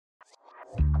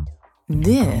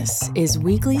This is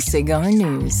Weekly Cigar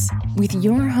News with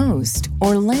your host,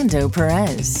 Orlando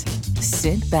Perez.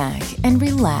 Sit back and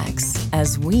relax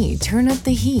as we turn up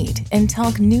the heat and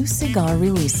talk new cigar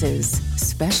releases,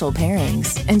 special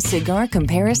pairings, and cigar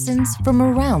comparisons from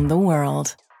around the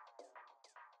world.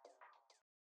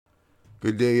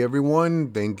 Good day,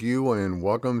 everyone. Thank you, and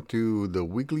welcome to the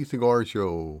Weekly Cigar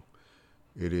Show.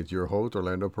 It is your host,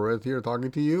 Orlando Perez, here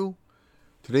talking to you.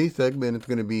 Today's segment is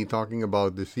going to be talking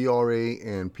about the CRA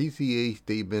and PCA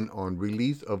statement on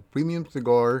release of Premium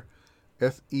Cigar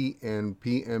SE and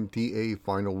PMTA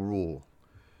final rule.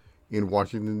 In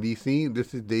Washington, D.C.,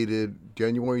 this is dated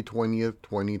January 20th,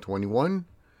 2021.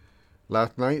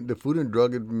 Last night, the Food and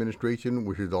Drug Administration,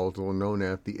 which is also known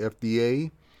as the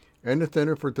FDA, and the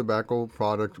Center for Tobacco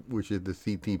Products, which is the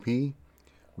CTP,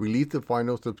 released the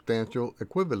final substantial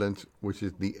equivalence, which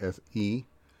is the SE,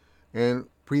 and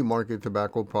pre-market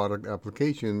tobacco product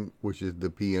application, which is the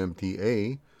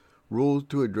PMTA, rules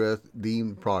to address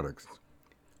deemed products.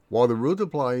 While the rules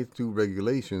applies to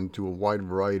regulation to a wide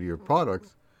variety of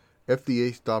products,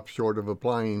 FDA stopped short of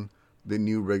applying the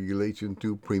new regulation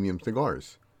to premium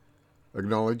cigars,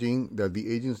 acknowledging that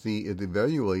the agency is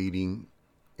evaluating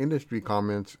industry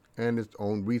comments and its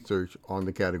own research on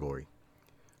the category.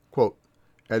 Quote,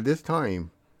 at this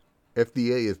time,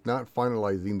 FDA is not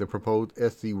finalizing the proposed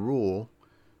SC rule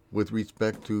with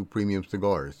respect to premium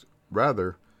cigars.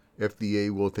 Rather,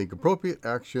 FDA will take appropriate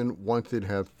action once it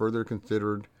has further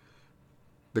considered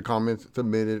the comments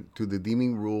submitted to the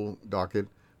deeming rule docket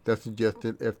that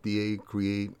suggested FDA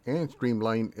create and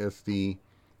streamline SC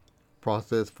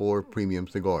process for premium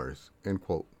cigars. End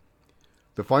quote.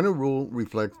 The final rule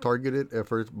reflects targeted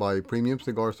efforts by Premium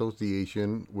Cigar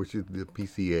Association, which is the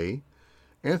PCA,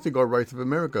 and Cigar Rights of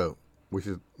America, which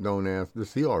is known as the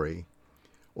CRA,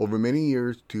 over many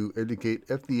years to educate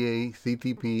FDA,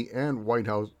 CTP, and White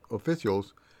House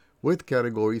officials with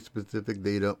category-specific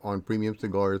data on premium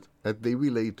cigars as they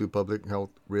relate to public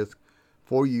health risk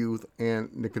for youth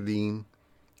and nicotine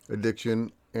addiction,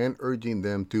 and urging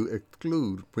them to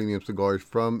exclude premium cigars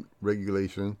from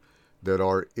regulation that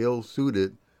are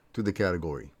ill-suited to the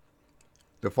category.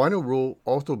 The final rule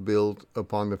also builds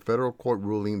upon the federal court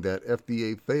ruling that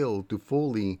FDA failed to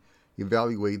fully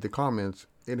evaluate the comments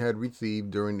it had received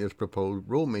during its proposed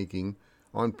rulemaking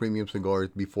on premium cigars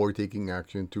before taking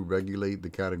action to regulate the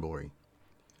category.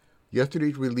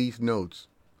 Yesterday's release notes,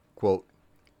 quote,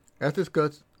 as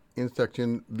discussed in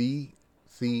section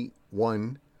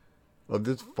VC1 of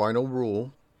this final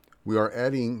rule, we are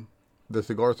adding the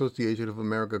Cigar Association of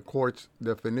America Court's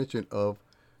definition of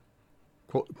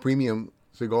quote, premium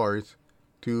cigars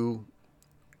to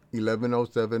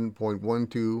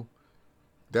 1107.12.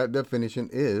 That definition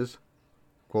is,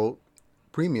 quote,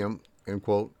 premium, end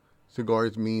quote,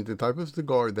 cigars means the type of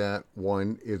cigar that,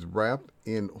 1, is wrapped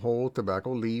in whole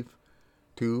tobacco leaf,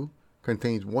 2,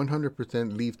 contains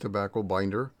 100% leaf tobacco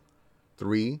binder,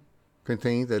 3,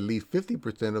 contains at least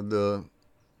 50%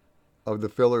 of the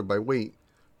filler by weight,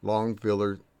 long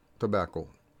filler tobacco.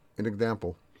 An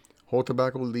example, whole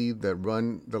tobacco leaves that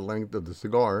run the length of the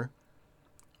cigar.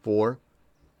 4,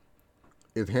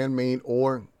 is handmade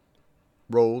or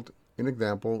rolled. An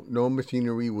example, no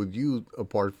machinery was used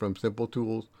apart from simple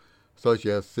tools such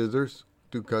as scissors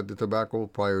to cut the tobacco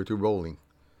prior to rolling.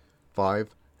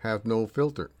 5, has no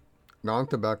filter,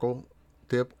 non-tobacco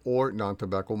tip or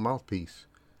non-tobacco mouthpiece.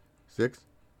 6,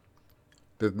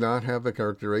 does not have a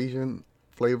characterization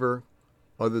flavor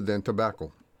other than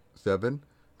tobacco. 7,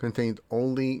 contains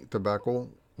only tobacco,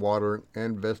 water,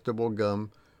 and vegetable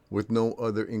gum with no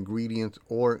other ingredients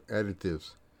or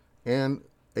additives. And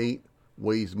 8,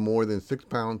 weighs more than 6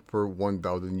 pounds per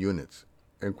 1,000 units.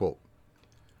 End quote.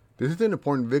 This is an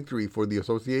important victory for the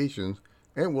associations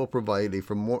and will provide a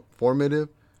formative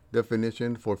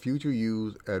definition for future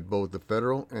use at both the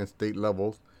federal and state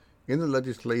levels in the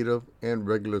legislative and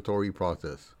regulatory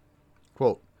process.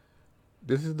 Quote,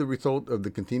 this is the result of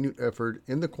the continued effort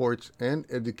in the courts and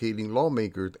educating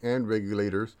lawmakers and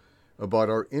regulators about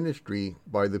our industry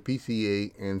by the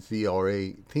PCA and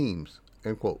CRA teams,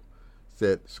 end quote,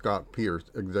 said Scott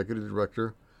Pierce, Executive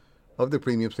Director of the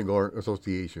Premium Cigar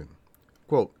Association.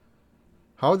 Quote,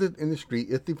 how this industry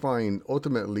is defined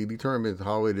ultimately determines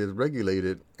how it is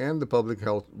regulated, and the public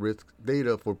health risk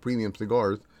data for premium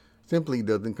cigars simply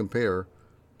doesn't compare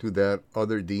to that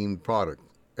other deemed product,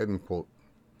 end quote.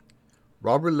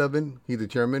 Robert Levin, he's the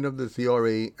chairman of the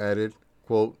CRA, added,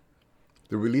 quote,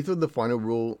 the release of the final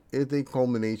rule is a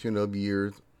culmination of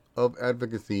years of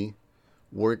advocacy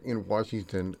work in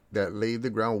Washington that laid the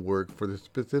groundwork for the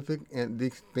specific and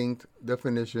distinct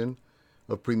definition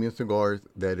of premium cigars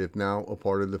that is now a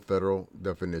part of the federal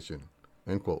definition,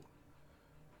 end quote.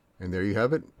 And there you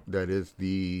have it. That is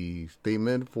the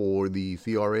statement for the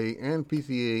CRA and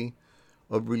PCA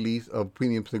of release of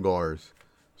premium cigars.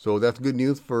 So that's good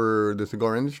news for the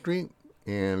cigar industry.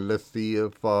 And let's see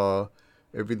if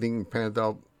everything pans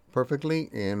out perfectly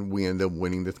and we end up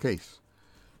winning this case.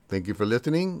 Thank you for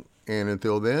listening. And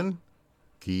until then,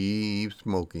 keep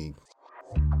smoking.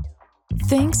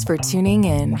 Thanks for tuning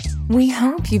in. We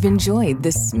hope you've enjoyed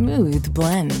the smooth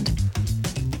blend.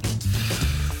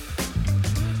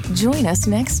 Join us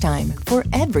next time for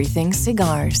Everything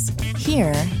Cigars,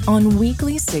 here on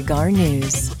Weekly Cigar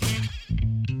News.